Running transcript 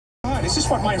Is this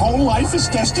what my whole life is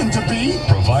destined to be?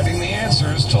 Providing the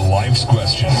answers to life's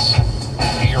questions.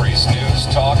 Erie's news,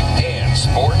 talk, and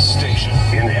sports station.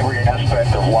 In every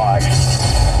aspect of life.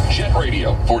 Jet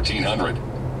Radio 1400.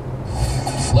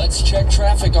 Let's check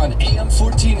traffic on AM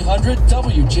 1400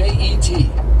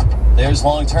 WJET. There's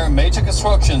long-term major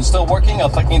construction still working,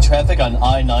 affecting traffic on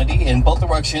I-90 in both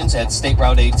directions at State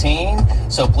Route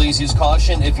 18. So please use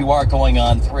caution if you are going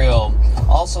on through.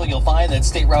 Also, you'll find that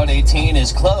State Route 18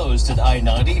 is closed at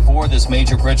I-90 for this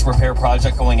major bridge repair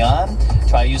project going on.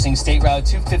 Try using State Route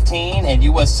 215 and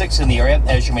US 6 in the area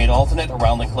as your main alternate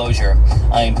around the closure.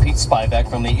 I'm Pete Spivak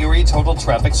from the Erie Total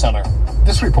Traffic Center.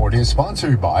 This report is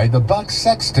sponsored by the Buck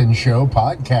Sexton Show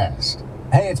podcast.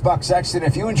 Hey, it's Buck Sexton.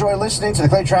 If you enjoy listening to the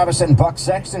Clay Travis and Buck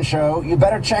Sexton Show, you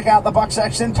better check out the Buck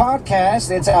Sexton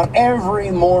podcast. It's out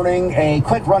every morning. A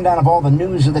quick rundown of all the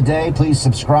news of the day. Please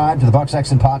subscribe to the Buck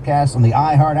Sexton podcast on the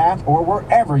iHeart app or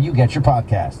wherever you get your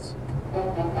podcasts.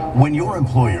 When your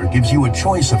employer gives you a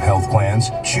choice of health plans,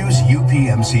 choose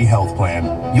UPMC Health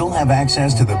Plan. You'll have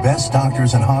access to the best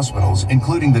doctors and hospitals,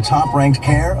 including the top-ranked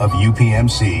care of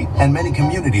UPMC and many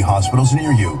community hospitals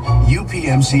near you.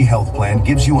 UPMC Health Plan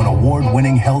gives you an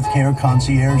award-winning healthcare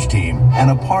concierge team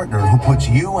and a partner who puts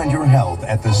you and your health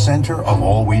at the center of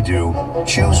all we do.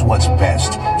 Choose what's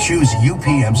best. Choose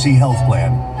UPMC Health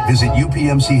Plan. Visit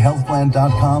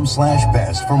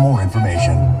upmchealthplan.com/best for more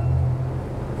information.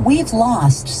 We've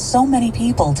lost so many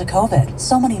people to COVID.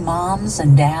 So many moms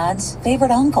and dads,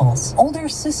 favorite uncles, older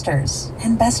sisters,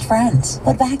 and best friends.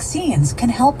 But vaccines can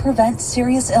help prevent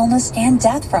serious illness and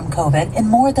death from COVID in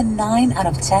more than 9 out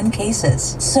of 10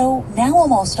 cases. So now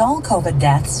almost all COVID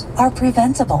deaths are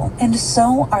preventable, and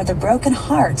so are the broken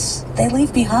hearts they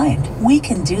leave behind. We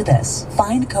can do this.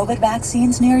 Find COVID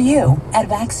vaccines near you at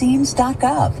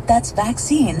vaccines.gov. That's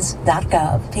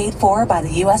vaccines.gov. Paid for by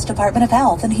the U.S. Department of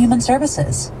Health and Human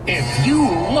Services. If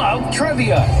you love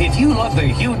trivia, if you love the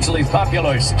hugely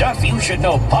popular Stuff You Should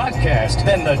Know podcast,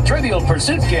 then the Trivial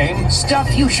Pursuit game,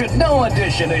 Stuff You Should Know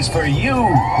edition, is for you.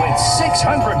 With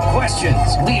 600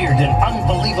 questions, weird and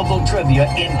unbelievable trivia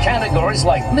in categories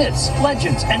like myths,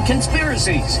 legends, and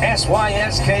conspiracies.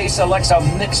 SYSK selects a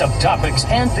mix of topics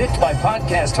handpicked by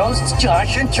podcast hosts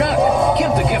Josh and Chuck.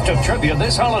 Give the gift of trivia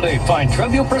this holiday. Find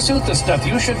Trivial Pursuit, the Stuff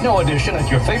You Should Know edition at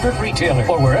your favorite retailer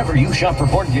or wherever you shop for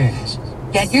board games.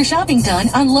 Get your shopping done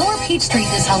on Lower Peach Street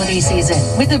this holiday season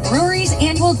with the brewery's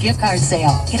annual gift card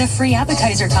sale. Get a free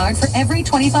appetizer card for every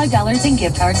 $25 in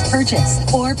gift cards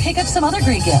purchased. Or pick up some other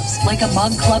great gifts like a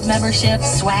mug club membership,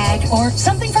 swag, or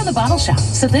something from the bottle shop.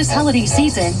 So this holiday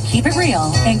season, keep it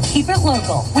real and keep it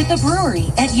local with the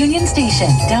brewery at Union Station,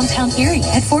 downtown Erie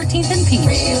at 14th and Peach.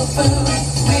 Real food,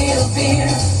 real beer,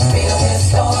 real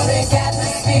historic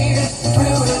atmosphere,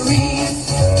 brewery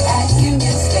at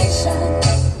Union Station.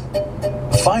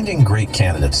 Finding great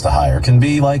candidates to hire can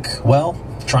be like, well,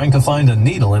 trying to find a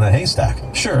needle in a haystack.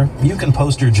 Sure, you can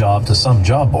post your job to some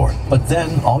job board, but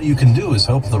then all you can do is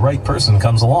hope the right person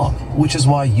comes along, which is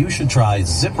why you should try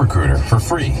ZipRecruiter for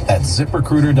free at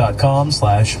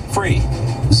ZipRecruiter.com/free.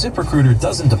 ZipRecruiter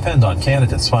doesn't depend on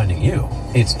candidates finding you.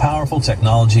 Its powerful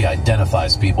technology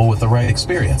identifies people with the right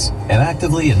experience and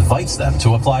actively invites them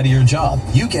to apply to your job.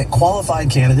 You get qualified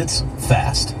candidates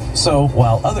fast. So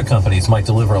while other companies might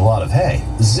deliver a lot of hay,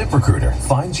 ZipRecruiter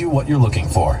finds you what you're looking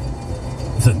for.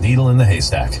 The needle in the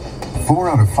haystack. 4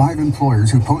 out of 5 employers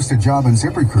who post a job on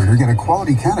ZipRecruiter get a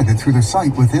quality candidate through the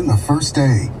site within the first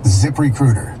day.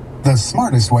 ZipRecruiter, the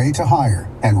smartest way to hire.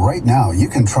 And right now, you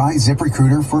can try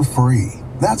ZipRecruiter for free.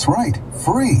 That's right,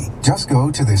 free. Just go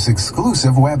to this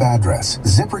exclusive web address,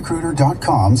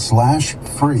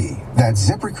 ZipRecruiter.com/free. That's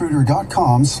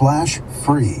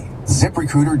ZipRecruiter.com/free.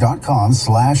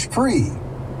 ZipRecruiter.com/free.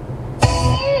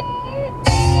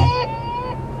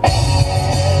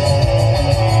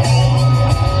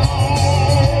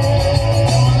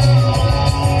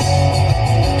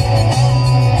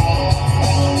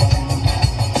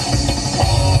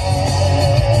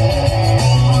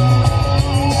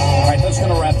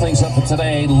 Up for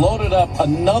today, loaded up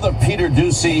another Peter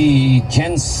Doocy,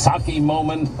 Jen Psaki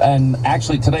moment, and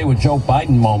actually today with Joe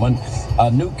Biden moment.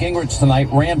 Newt Gingrich tonight,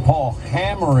 Rand Paul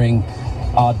hammering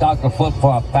Dr.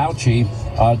 Flip-Flop Fauci,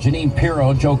 Janine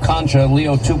Pirro, Joe Concha,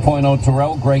 Leo 2.0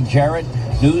 Terrell, Greg Jarrett.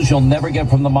 News you'll never get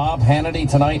from the mob. Hannity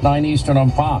tonight, 9 Eastern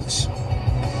on Fox.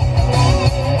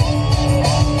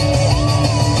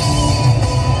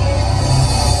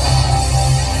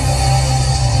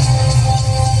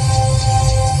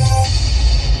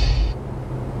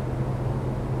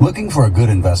 Looking for a good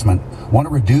investment? Want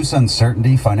to reduce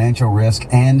uncertainty, financial risk,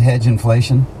 and hedge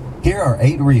inflation? Here are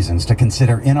 8 reasons to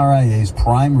consider NRIA's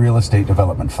Prime Real Estate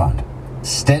Development Fund.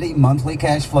 Steady monthly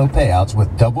cash flow payouts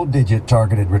with double-digit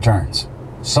targeted returns.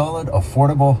 Solid,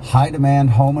 affordable, high-demand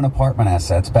home and apartment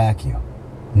assets back you.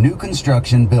 New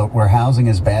construction built where housing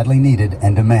is badly needed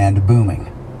and demand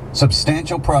booming.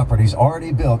 Substantial properties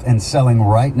already built and selling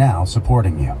right now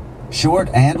supporting you. Short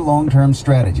and long-term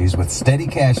strategies with steady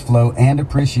cash flow and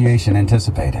appreciation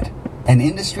anticipated. An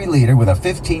industry leader with a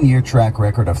 15-year track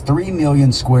record of 3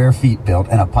 million square feet built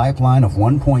and a pipeline of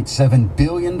 $1.7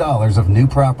 billion of new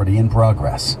property in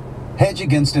progress. Hedge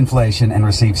against inflation and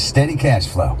receive steady cash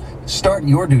flow. Start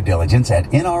your due diligence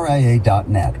at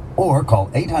nria.net or call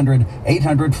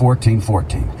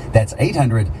 800-800-1414. That's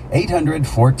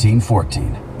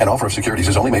 800-800-1414. An offer of securities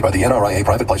is only made by the NRIA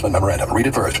Private Placement Memorandum. Read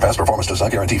it first. Past performance does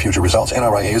not guarantee future results.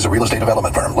 NRIA is a real estate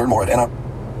development firm. Learn more at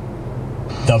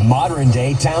The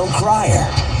modern-day town crier.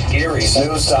 Erie's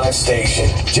news time station.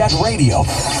 Jet Radio,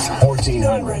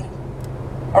 1400.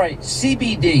 All right,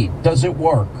 CBD, does it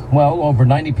work? Well, over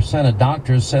 90% of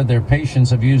doctors said their patients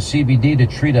have used CBD to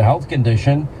treat a health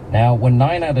condition. Now, when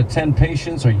 9 out of 10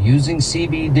 patients are using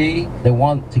CBD, they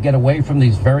want to get away from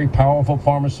these very powerful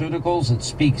pharmaceuticals. It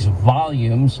speaks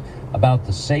volumes about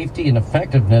the safety and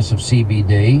effectiveness of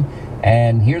CBD.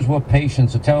 And here's what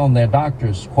patients are telling their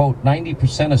doctors. Quote,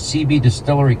 90% of CB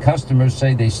distillery customers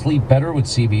say they sleep better with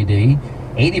CBD.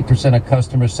 80% of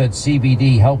customers said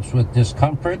CBD helps with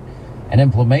discomfort and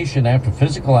inflammation after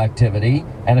physical activity.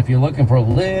 And if you're looking for a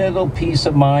little peace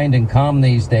of mind and calm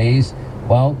these days,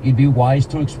 well, you'd be wise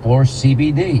to explore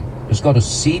CBD. Just go to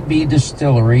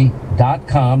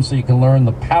cbdistillery.com so you can learn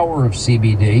the power of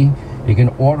CBD. You can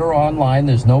order online.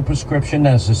 There's no prescription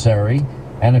necessary.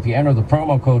 And if you enter the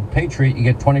promo code PATRIOT, you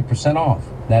get 20% off.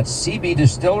 That's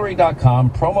cbdistillery.com,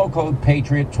 promo code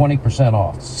PATRIOT, 20%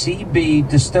 off.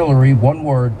 cbdistillery, one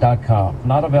word.com.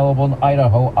 Not available in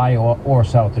Idaho, Iowa, or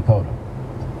South Dakota.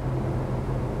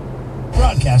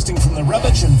 Broadcasting from the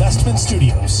Rubich Investment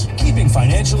Studios, keeping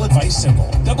financial advice simple.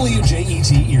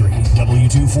 WJET Erie,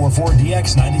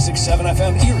 W244DX 96.7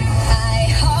 FM Erie.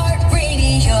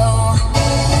 iHeartRadio.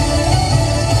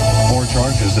 more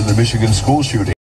charges in the Michigan school shooting.